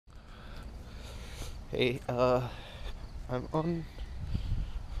Hey, I'm on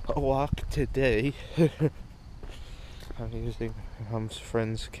a walk today. I'm using my mom's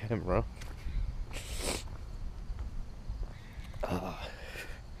friend's camera. Uh,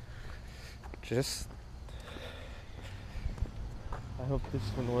 just, I hope this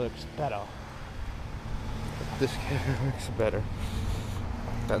one works better. This camera works better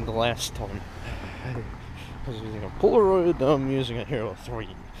than the last one. I was using a Polaroid, now I'm using a Hero 3.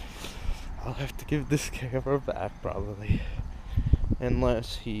 I'll have to give this camera back, probably.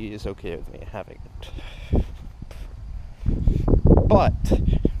 Unless he is okay with me having it. But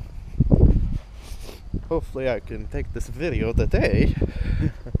hopefully I can take this video today.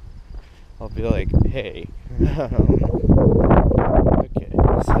 I'll be like, hey. Okay,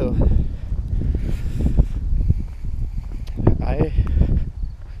 so I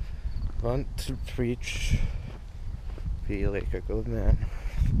want to be like a good man.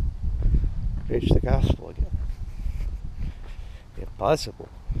 Preach the gospel again. If possible.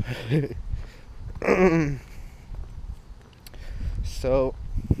 So,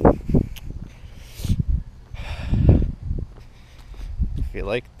 if you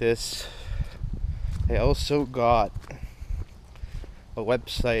like this, I also got a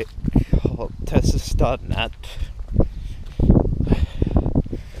website called tessis.net.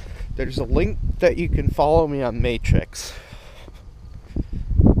 There's a link that you can follow me on Matrix.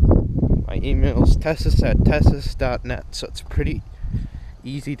 My email is tessis@tessis.net, so it's pretty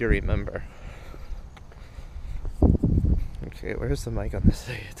easy to remember. Okay, where's the mic on this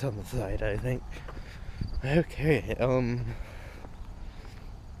side? It's on the side, I think. Okay,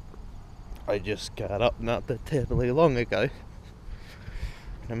 I just got up not that terribly long ago.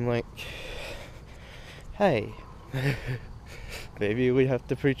 And I'm like, hey, maybe we have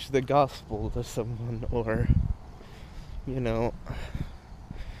to preach the gospel to someone, or, you know,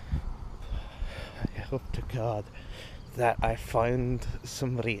 I hope to God that I find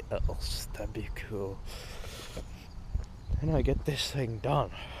somebody else. That'd be cool. And I get this thing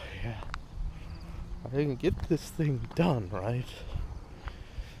done. Yeah. I can get this thing done, right?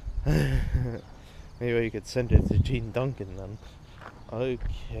 Maybe you could send it to Gene Duncan then.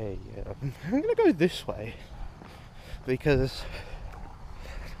 Okay, yeah. I'm gonna go this way. Because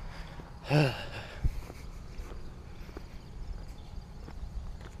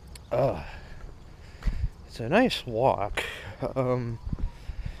it's a nice walk. You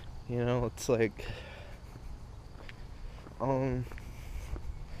know, it's like I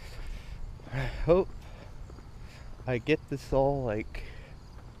hope I get this all like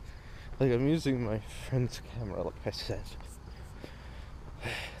I'm using my friend's camera, like I said.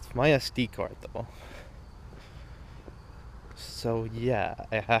 It's my SD card though. So yeah,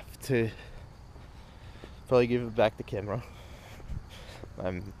 I have to probably give it back the camera.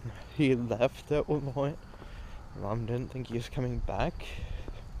 He left at one point. Mom didn't think he was coming back,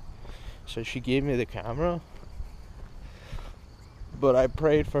 so she gave me the camera. But I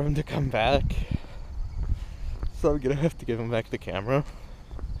prayed for him to come back, so I'm gonna have to give him back the camera.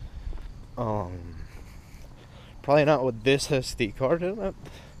 Probably not with this SD card in it.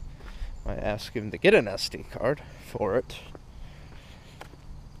 I ask him to get an SD card for it.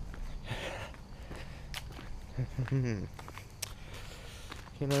 You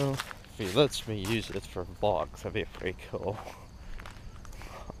know, if he lets me use it for vlogs, that'd be pretty cool.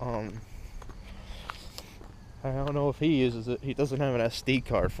 I don't know if he uses it. He doesn't have an SD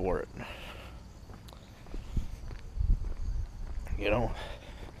card for it. You know,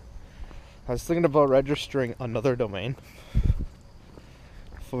 I was thinking about registering another domain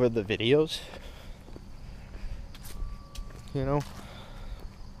for the videos. You know,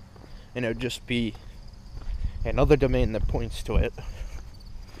 and it would just be another domain that points to it.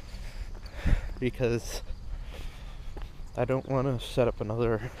 Because I don't want to set up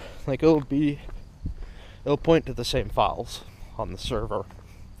another, like it'll point to the same files on the server.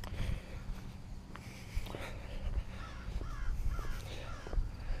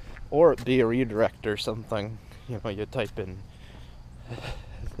 Or it'd be a redirect or something. You know, you type in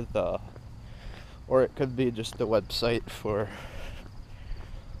or it could be just a website for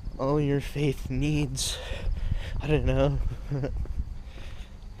all your faith needs. I don't know.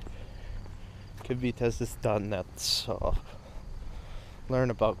 Could be tessis.net, so learn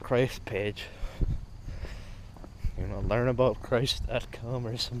about Christ page. You know, learn about Christ.com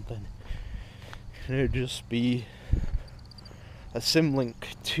or something. And it'd just be a symlink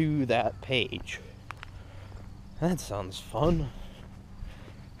to that page. That sounds fun.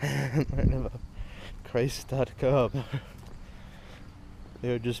 Learn about Christ.com. It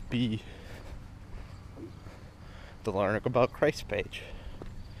would just be the learn about Christ page.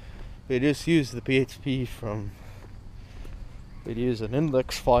 we just use the PHP from, we'd use an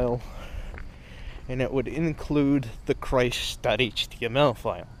index file, and it would include the Christ.html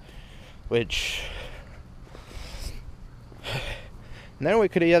file, which now we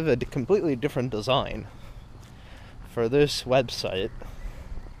could have a completely different design for this website,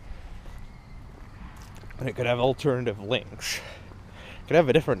 and it could have alternative links. It could have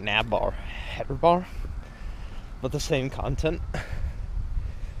a different nav bar, header bar, but the same content.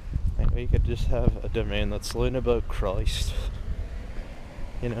 And we could just have a domain that's learning about Christ,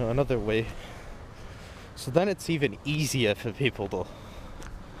 you know, another way. So then it's even easier for people to,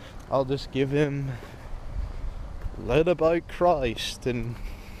 I'll just give him learn about Christ, and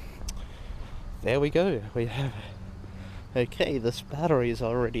there we go. We have, okay, this battery is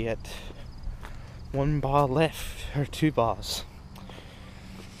already at 1 bar left, or 2 bars.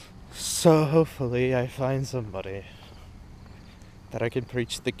 So hopefully I find somebody that I can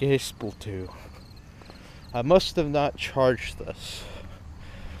preach the gospel to. I must have not charged this.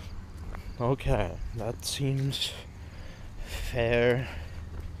 Okay, that seems fair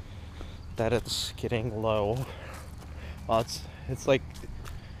that it's getting low. Well, it's like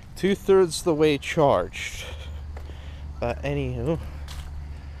 2/3 the way charged. But anywho,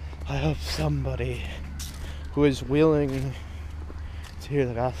 I hope somebody who is willing to hear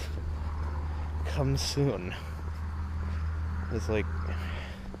the gospel comes soon. It's like,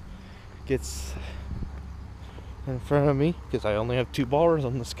 gets in front of me, because I only have 2 bars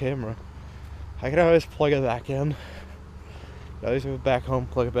on this camera. I can always plug it back in. I always go back home,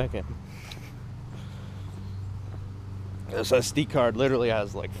 plug it back in. This SD card literally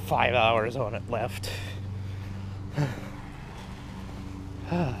has like 5 hours on it left.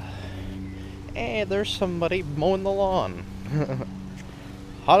 Hey, there's somebody mowing the lawn.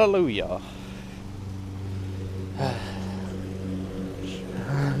 Hallelujah.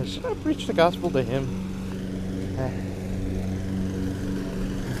 Should I preach the gospel to him?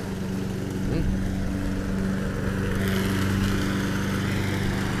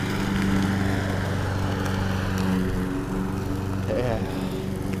 Yeah.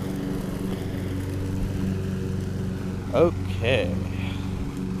 Okay.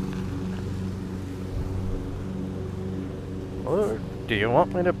 Or do you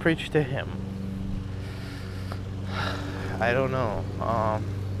want me to preach to him? I don't know. I'm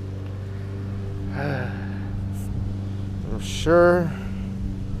sure.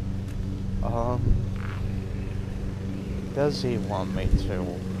 Does he want me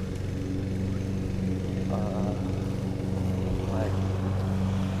to?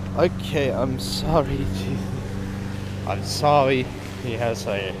 Okay, I'm sorry. I'm sorry. He has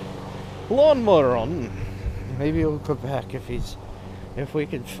a lawnmower on. Maybe he'll come back if we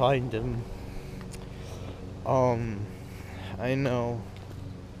can find him. I know.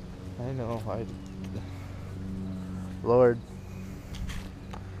 Lord,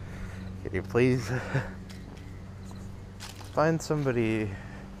 can you please find somebody?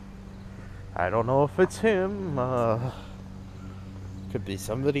 I don't know if it's him. Could be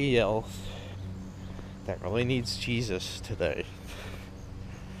somebody else that really needs Jesus today.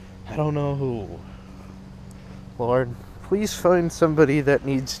 I don't know who. Lord, please find somebody that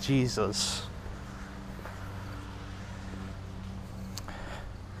needs Jesus.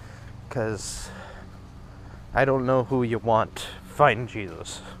 Because I don't know who you want. Find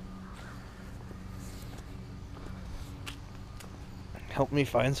Jesus. Help me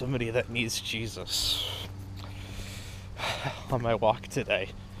find somebody that needs Jesus on my walk today.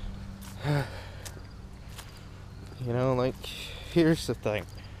 You know, like, here's the thing.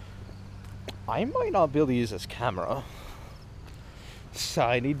 I might not be able to use this camera. So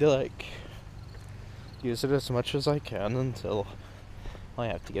I need to, like, use it as much as I can until I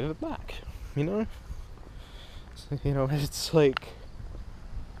have to give it back. You know? So, you know, it's like,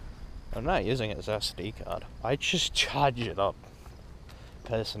 I'm not using it as SD card. I just charge it up.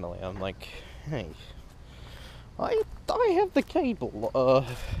 Personally, I'm like, hey, I have the cable.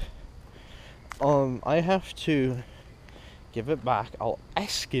 I have to give it back. I'll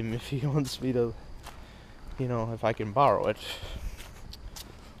ask him if he wants me to, you know, if I can borrow it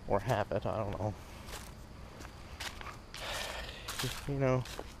or have it. I don't know. You know,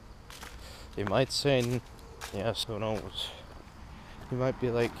 he might say yes. Who knows? He might be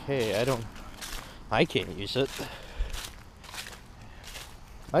like, hey, I can't use it.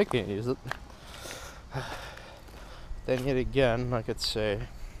 I can't use it. Then yet again, I could say,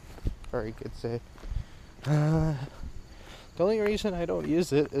 the only reason I don't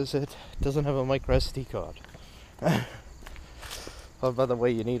use it is it doesn't have a micro SD card. Oh, by the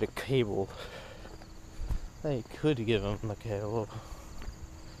way, you need a cable. I could give him the cable.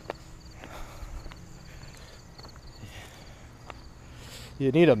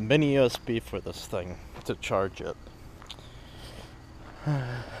 You need a mini USB for this thing to charge it.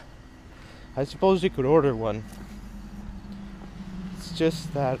 I suppose you could order one. It's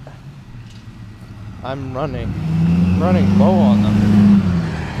just that I'm running low on them.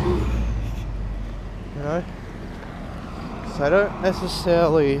 You know? So I don't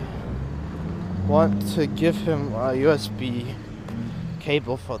necessarily want to give him a USB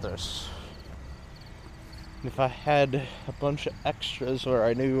cable for this. If I had a bunch of extras, or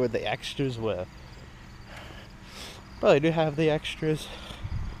I knew where the extras were. Well, I do have the extras.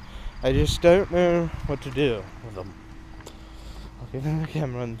 I just don't know what to do with them. I'll give him the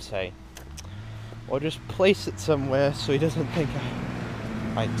camera and say, or just place it somewhere so he doesn't think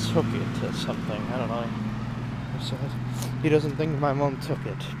I took it to something. I don't know. So he doesn't think my mom took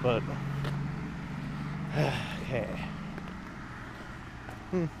it, but okay.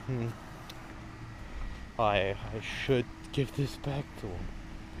 I should give this back to him.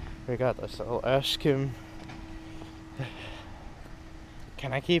 Regardless, I'll ask him,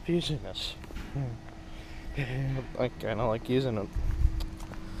 can I keep using this? I kinda like using it.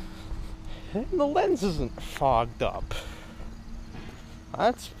 And the lens isn't fogged up.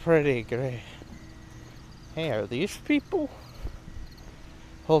 That's pretty great. Hey, are these people?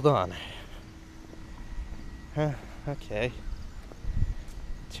 Hold on. Okay.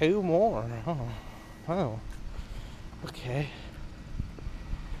 2 more. Oh. Oh. Okay.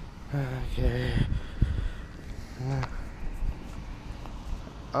 Okay.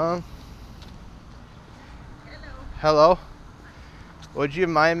 Hello. Would you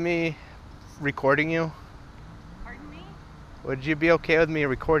mind me recording you? Pardon me? Would you be okay with me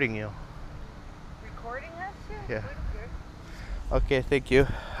recording you? Recording us? Yeah. Good. Okay, thank you.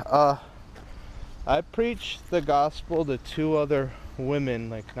 I preached the gospel to 2 other women,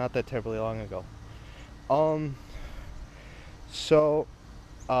 like, not that terribly long ago. So,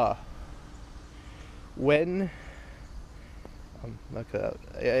 when, look at that.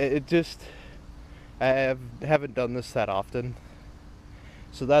 It just, I haven't done this that often.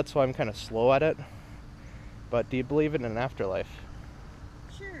 So that's why I'm kind of slow at it. But do you believe in an afterlife?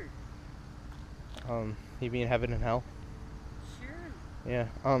 Sure. You mean heaven and hell? Sure. Yeah.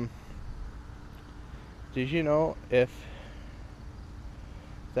 Did you know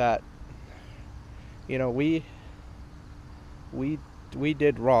that, you know, we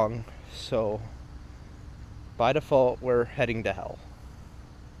did wrong, so by default we're heading to hell.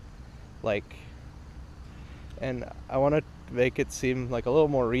 Like, and I want to make it seem like a little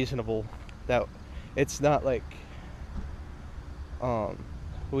more reasonable that it's not like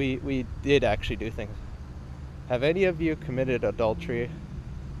we did actually do things. Have any of you committed adultery?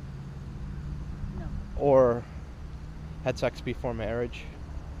 No. Or had sex before marriage?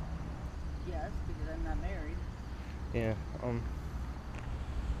 Yes, because I'm not married. Yeah.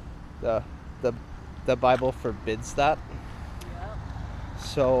 The Bible forbids that. Yeah.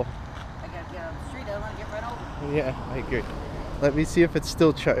 So. I gotta get on the street. I don't want to get run over. Yeah, I agree. Let me see if it's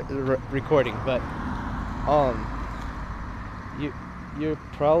still recording. But you're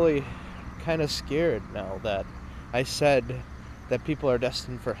probably kind of scared now that I said that people are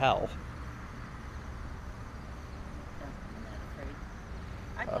destined for hell. No,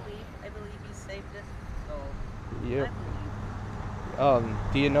 I'm not afraid. I believe He saved us. So Yeah. I believe.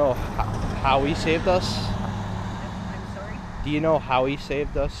 Do you know how He saved us? I'm sorry. Do you know how He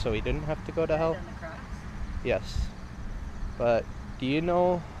saved us so we didn't have to go to hell? On the cross. Yes. But do you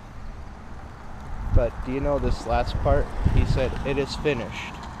know this last part? He said, "It is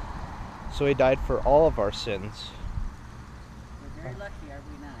finished." So He died for all of our sins. We're very lucky, are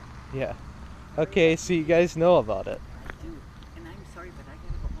we not? Yeah. Okay, so you guys know about it. I do. And I'm sorry, but I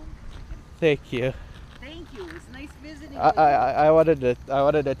gotta go home. Thank you. Thank you. It was nice visiting I with you.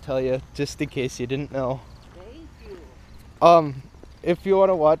 wanted to tell you just in case you didn't know. Thank you. If you want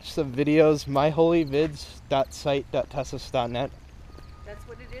to watch some videos, myholyvids.site.tessus.net, That's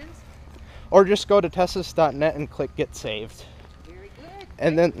what it is? or just go to tessus.net and click get saved. Very good.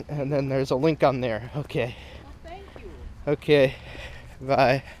 And then there's a link on there. Okay. Well, thank you. Okay.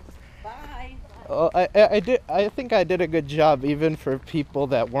 Bye. Bye. Oh, I think I did a good job even for people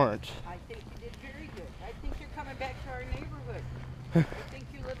that weren't. I think you did very good. I think you're coming back to our neighborhood. I think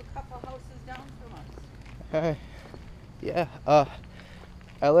you live a couple houses down from us. Yeah.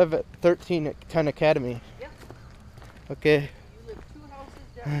 I live at 1310 Academy. Yep. Okay. You live 2 houses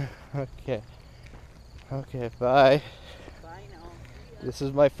down. Okay. Okay, bye. Bye now. This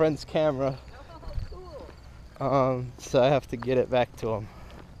is my friend's camera. Oh, cool. So I have to get it back to him.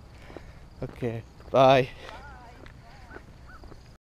 Okay, bye. Bye.